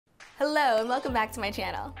Hello and welcome back to my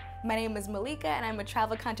channel. My name is Malika and I'm a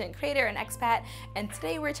travel content creator and expat, and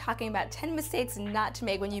today we're talking about 10 mistakes not to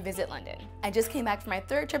make when you visit London. I just came back from my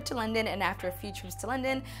third trip to London, and after a few trips to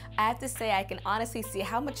London, I have to say I can honestly see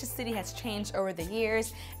how much the city has changed over the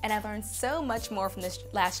years, and I've learned so much more from this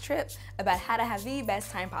last trip about how to have the best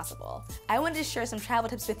time possible. I wanted to share some travel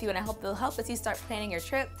tips with you, and I hope they'll help as you start planning your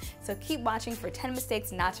trip, so keep watching for 10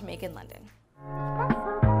 mistakes not to make in London.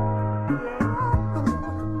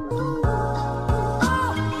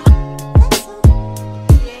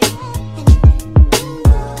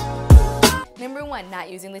 Number 1,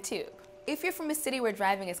 not using the tube. If you're from a city where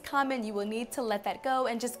driving is common, you will need to let that go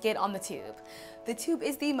and just get on the tube. The tube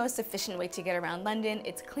is the most efficient way to get around London.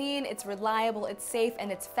 It's clean, it's reliable, it's safe,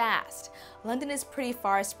 and it's fast. London is pretty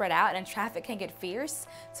far spread out and traffic can get fierce,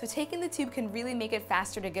 so taking the tube can really make it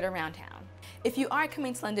faster to get around town. If you are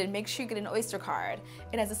coming to London, make sure you get an Oyster card.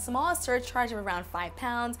 It has a small surcharge of around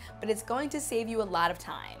 £5, but it's going to save you a lot of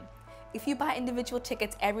time. If you buy individual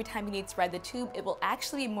tickets every time you need to ride the tube, it will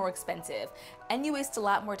actually be more expensive, and you waste a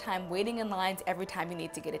lot more time waiting in lines every time you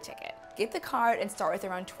need to get a ticket. Get the card and start with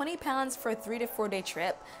around £20 for a 3 to 4 day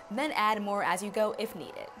trip, then add more as you go if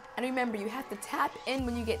needed. And remember, you have to tap in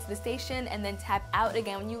when you get to the station and then tap out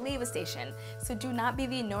again when you leave a station. So do not be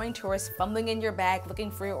the annoying tourist fumbling in your bag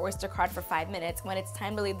looking for your Oyster card for 5 minutes when it's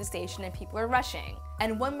time to leave the station and people are rushing.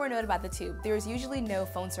 And one more note about the tube, there is usually no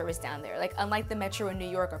phone service down there. Like, unlike the metro in New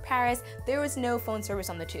York or Paris, there is no phone service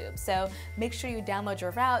on the tube. So make sure you download your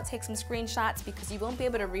route, take some screenshots, because you won't be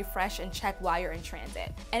able to refresh and check while you're in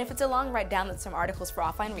transit. And if it's a long ride, download some articles for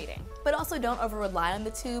offline reading. But also don't over rely on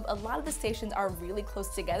the tube. A lot of the stations are really close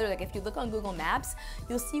together. Like, if you look on Google Maps,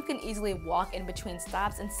 you'll see you can easily walk in between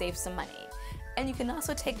stops and save some money. And you can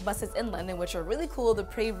also take buses in London, which are really cool, the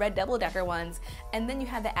pretty red double-decker ones, and then you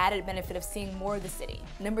have the added benefit of seeing more of the city.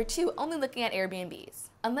 Number 2, only looking at Airbnbs.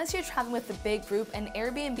 Unless you're traveling with a big group, an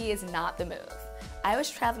Airbnb is not the move. I was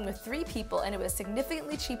traveling with 3 people, and it was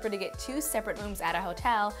significantly cheaper to get 2 separate rooms at a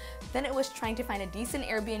hotel than it was trying to find a decent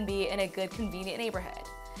Airbnb in a good, convenient neighborhood.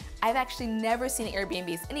 I've actually never seen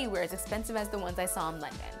Airbnbs anywhere as expensive as the ones I saw in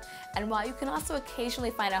London. And while you can also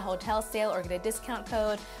occasionally find a hotel sale or get a discount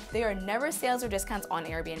code, there are never sales or discounts on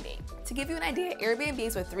Airbnb. To give you an idea,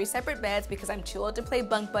 Airbnbs with 3 separate beds, because I'm too old to play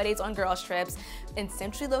bunk buddies on girls trips, in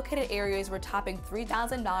centrally located areas were topping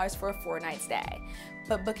 $3,000 for a 4-night stay.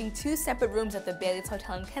 But booking 2 separate rooms at the Bailey's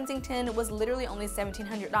Hotel in Kensington was literally only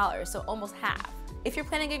 $1,700, so almost half. If you're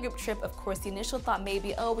planning a group trip, of course, the initial thought may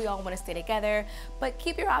be, oh, we all want to stay together, but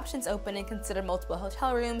keep your options open and consider multiple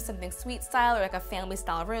hotel rooms, something suite style or like a family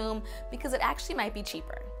style room, because it actually might be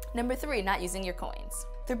cheaper. Number 3, not using your coins.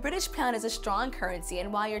 The British pound is a strong currency,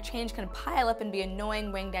 and while your change can pile up and be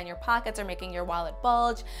annoying, weighing down your pockets or making your wallet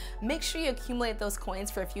bulge, make sure you accumulate those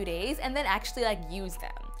coins for a few days and then actually use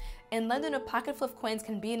them. In London, a pocket full of coins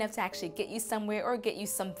can be enough to actually get you somewhere or get you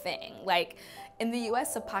something. Like, in the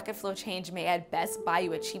US, a pocket full of change may at best buy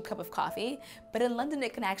you a cheap cup of coffee, but in London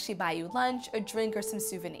it can actually buy you lunch, a drink, or some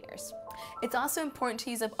souvenirs. It's also important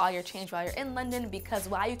to use up all your change while you're in London, because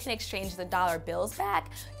while you can exchange the dollar bills back,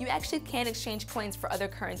 you actually can't exchange coins for other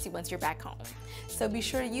currency once you're back home. So be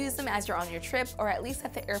sure to use them as you're on your trip, or at least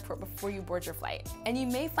at the airport before you board your flight. And you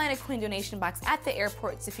may find a coin donation box at the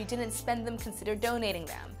airport, so if you didn't spend them, consider donating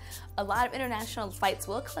them. A lot of international flights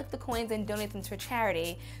will collect the coins and donate them to a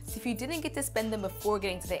charity, so if you didn't get to spend them before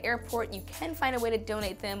getting to the airport, you can find a way to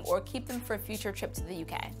donate them or keep them for a future trip to the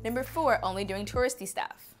UK. Number 4, only doing touristy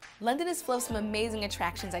stuff. London is full of some amazing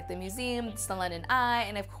attractions like the museum, the London Eye,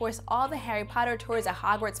 and of course all the Harry Potter tours a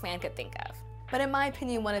Hogwarts fan could think of. But in my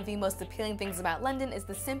opinion, one of the most appealing things about London is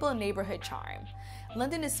the simple neighborhood charm.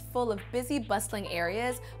 London is full of busy, bustling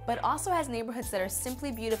areas, but also has neighborhoods that are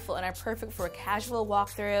simply beautiful and are perfect for a casual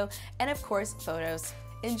walkthrough, and of course, photos.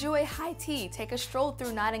 Enjoy high tea, take a stroll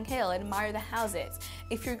through Notting Hill, admire the houses.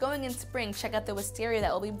 If you're going in spring, check out the wisteria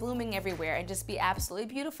that will be blooming everywhere and just be absolutely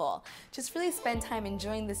beautiful. Just really spend time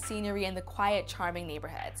enjoying the scenery and the quiet, charming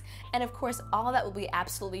neighborhoods. And of course, all that will be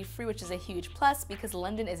absolutely free, which is a huge plus because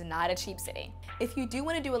London is not a cheap city. If you do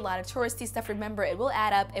want to do a lot of touristy stuff, remember it will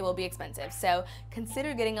add up, it will be expensive. So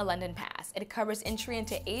consider getting a London pass. It covers entry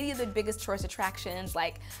into 80 of the biggest tourist attractions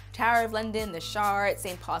like Tower of London, the Shard,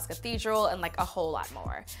 St. Paul's Cathedral, and a whole lot more.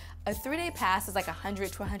 A 3-day pass is $100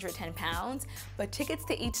 to £110, but tickets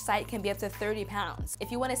to each site can be up to £30.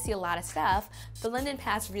 If you want to see a lot of stuff, the London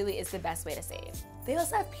Pass really is the best way to save. They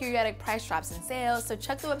also have periodic price drops and sales, so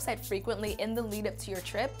check the website frequently in the lead up to your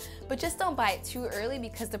trip, but just don't buy it too early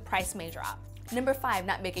because the price may drop. Number 5,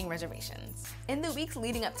 not making reservations. In the weeks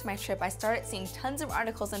leading up to my trip, I started seeing tons of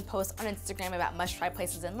articles and posts on Instagram about must-try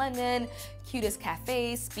places in London, cutest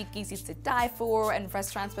cafes, speakeasies to die for, and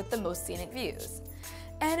restaurants with the most scenic views.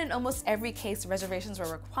 And in almost every case, reservations were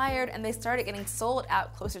required and they started getting sold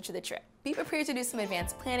out closer to the trip. Be prepared to do some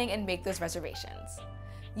advanced planning and make those reservations.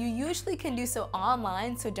 You usually can do so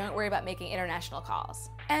online, so don't worry about making international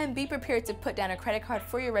calls. And be prepared to put down a credit card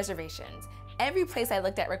for your reservations. Every place I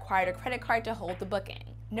looked at required a credit card to hold the booking.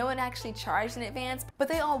 No one actually charged in advance, but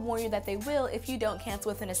they all warn you that they will if you don't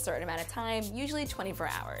cancel within a certain amount of time, usually 24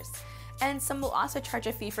 hours. And some will also charge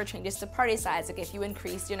a fee for changes to party size, like if you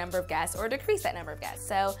increase your number of guests or decrease that number of guests.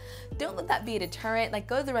 So don't let that be a deterrent. Like,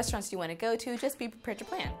 go to the restaurants you want to go to, just be prepared to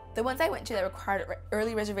plan. The ones I went to that required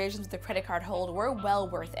early reservations with a credit card hold were well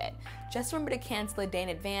worth it. Just remember to cancel a day in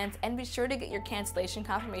advance and be sure to get your cancellation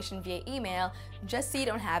confirmation via email just so you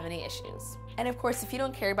don't have any issues. And of course, if you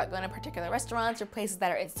don't care about going to particular restaurants or places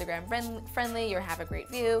that are Instagram friendly or have a great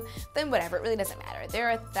view, then whatever, it really doesn't matter. There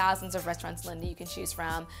are thousands of restaurants in London you can choose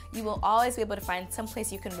from. You will always be able to find some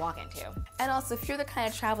place you can walk into. And also, if you're the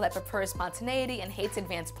kind of traveler that prefers spontaneity and hates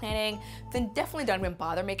advanced planning, then definitely don't even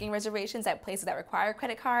bother making reservations at places that require a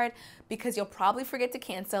credit card, because you'll probably forget to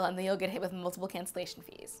cancel and then you'll get hit with multiple cancellation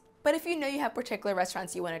fees. But if you know you have particular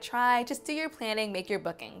restaurants you want to try, just do your planning, make your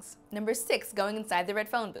bookings. Number 6, going inside the red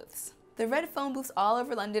phone booths. The red phone booths all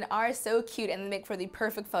over London are so cute and they make for the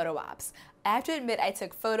perfect photo ops. I have to admit, I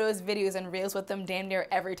took photos, videos, and reels with them damn near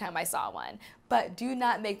every time I saw one. But do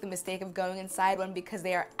not make the mistake of going inside one because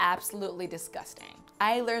they are absolutely disgusting.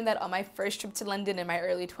 I learned that on my first trip to London in my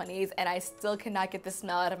early 20s and I still cannot get the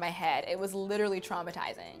smell out of my head. It was literally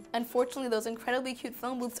traumatizing. Unfortunately, those incredibly cute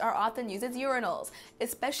phone booths are often used as urinals,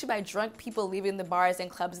 especially by drunk people leaving the bars and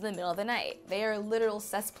clubs in the middle of the night. They are literal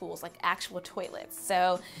cesspools, like actual toilets.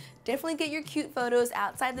 So definitely get your cute photos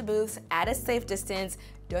outside the booths at a safe distance.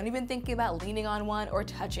 Don't even think about leaning on one or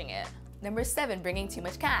touching it. Number 7, bringing too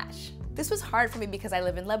much cash. This was hard for me because I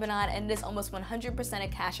live in Lebanon and it is almost 100% a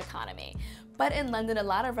cash economy. But in London, a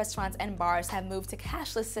lot of restaurants and bars have moved to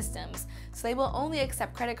cashless systems, so they will only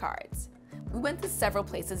accept credit cards. We went to several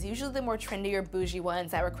places, usually the more trendy or bougie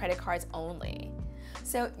ones that were credit cards only.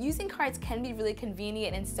 So using cards can be really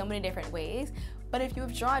convenient in so many different ways, but if you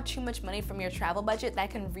withdraw too much money from your travel budget,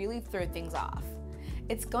 that can really throw things off.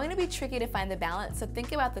 It's going to be tricky to find the balance, so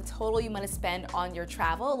think about the total you want to spend on your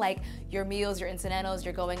travel, like your meals, your incidentals,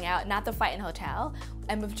 your going out, not the flight and hotel,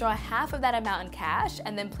 and withdraw half of that amount in cash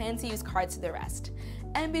and then plan to use cards for the rest.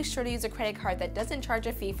 And be sure to use a credit card that doesn't charge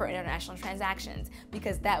a fee for international transactions,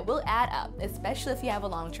 because that will add up, especially if you have a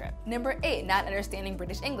long trip. Number 8, not understanding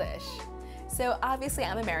British English. So obviously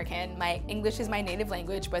I'm American, my English is my native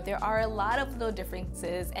language, but there are a lot of little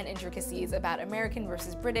differences and intricacies about American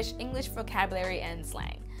versus British English vocabulary and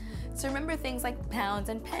slang. So remember things like pounds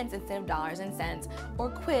and pence instead of dollars and cents, or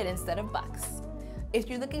quid instead of bucks. If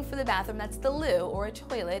you're looking for the bathroom, that's the loo, or a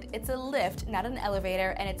toilet, it's a lift, not an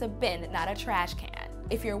elevator, and it's a bin, not a trash can.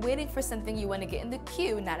 If you're waiting for something, you want to get in the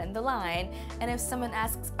queue, not in the line, and if someone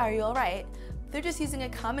asks, "Are you alright?" they're just using a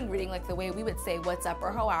common greeting like the way we would say "what's up" or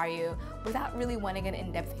 "how are you" without really wanting an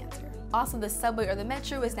in-depth answer. Also, the subway or the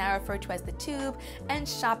metro is now referred to as the tube, and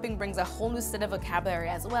shopping brings a whole new set of vocabulary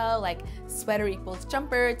as well, like sweater equals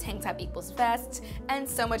jumper, tank top equals vest, and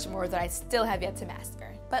so much more that I still have yet to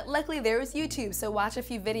master. But luckily there is YouTube, so watch a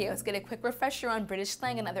few videos, get a quick refresher on British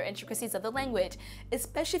slang and other intricacies of the language,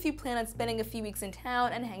 especially if you plan on spending a few weeks in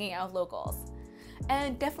town and hanging out with locals.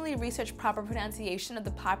 And definitely research proper pronunciation of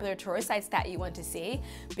the popular tourist sites that you want to see,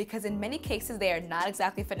 because in many cases they are not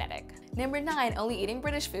exactly phonetic. Number 9, only eating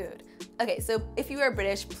British food. Okay, so if you are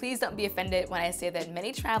British, please don't be offended when I say that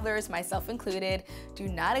many travelers, myself included, do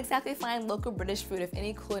not exactly find local British food of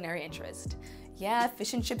any culinary interest. Yeah,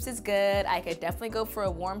 fish and chips is good, I could definitely go for a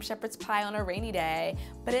warm shepherd's pie on a rainy day,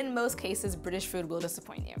 but in most cases, British food will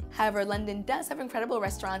disappoint you. However, London does have incredible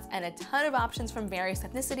restaurants and a ton of options from various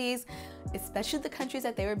ethnicities, especially the countries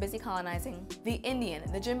that they were busy colonizing. The Indian,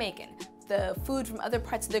 the Jamaican, the food from other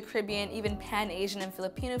parts of the Caribbean, even Pan-Asian and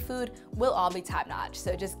Filipino food will all be top-notch,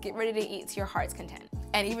 so just get ready to eat to your heart's content.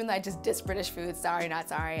 And even though I just dissed British food, sorry not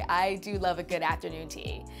sorry, I do love a good afternoon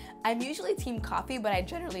tea. I'm usually team coffee, but I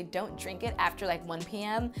generally don't drink it after like 1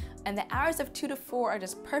 p.m. and the hours of 2 to 4 are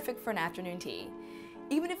just perfect for an afternoon tea.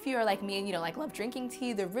 Even if you're like me and you don't love drinking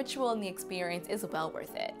tea, the ritual and the experience is well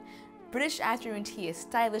worth it. British afternoon tea is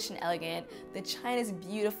stylish and elegant, the china is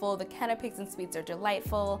beautiful, the canapés and suites are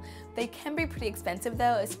delightful. They can be pretty expensive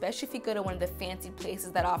though, especially if you go to one of the fancy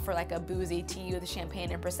places that offer like a boozy tea with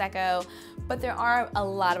champagne and prosecco, but there are a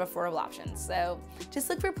lot of affordable options. So just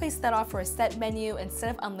look for places that offer a set menu instead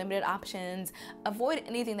of unlimited options, avoid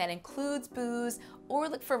anything that includes booze, or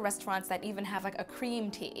look for restaurants that even have like a cream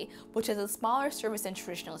tea, which is a smaller service than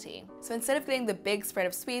traditional tea. So instead of getting the big spread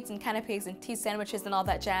of sweets and canapés and tea sandwiches and all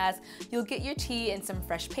that jazz, you'll get your tea and some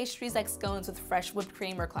fresh pastries like scones with fresh whipped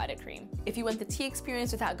cream or clotted cream. If you want the tea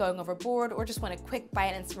experience without going overboard or just want a quick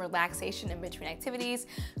bite and some relaxation in between activities,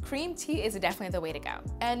 cream tea is definitely the way to go.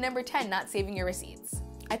 And number 10, not saving your receipts.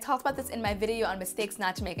 I talked about this in my video on mistakes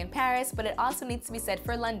not to make in Paris, but it also needs to be said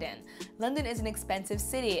for London. London is an expensive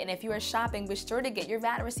city, and if you are shopping, be sure to get your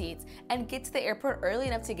VAT receipts and get to the airport early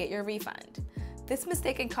enough to get your refund. This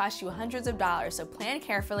mistake can cost you hundreds of dollars, so plan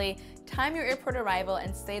carefully, time your airport arrival,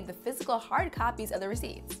 and save the physical hard copies of the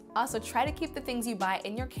receipts. Also, try to keep the things you buy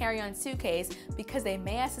in your carry-on suitcase because they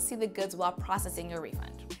may ask to see the goods while processing your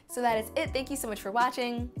refund. So that is it. Thank you so much for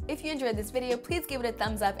watching. If you enjoyed this video, please give it a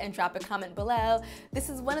thumbs up and drop a comment below. This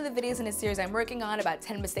is one of the videos in a series I'm working on about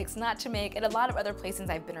 10 mistakes not to make, and a lot of other places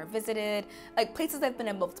I've been or visited, like places I've been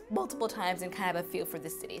in multiple times and kind of a feel for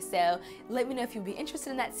this city. So let me know if you'd be interested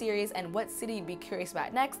in that series and what city you'd be curious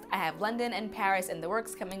about next. I have London and Paris in the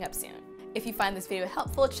works coming up soon. If you find this video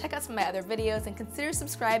helpful, check out some of my other videos and consider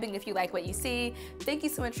subscribing if you like what you see. Thank you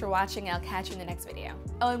so much for watching, and I'll catch you in the next video.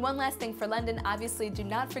 Oh, and one last thing for London, obviously do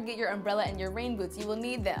not forget your umbrella and your rain boots. You will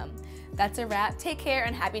need them. That's a wrap. Take care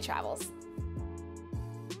and happy travels.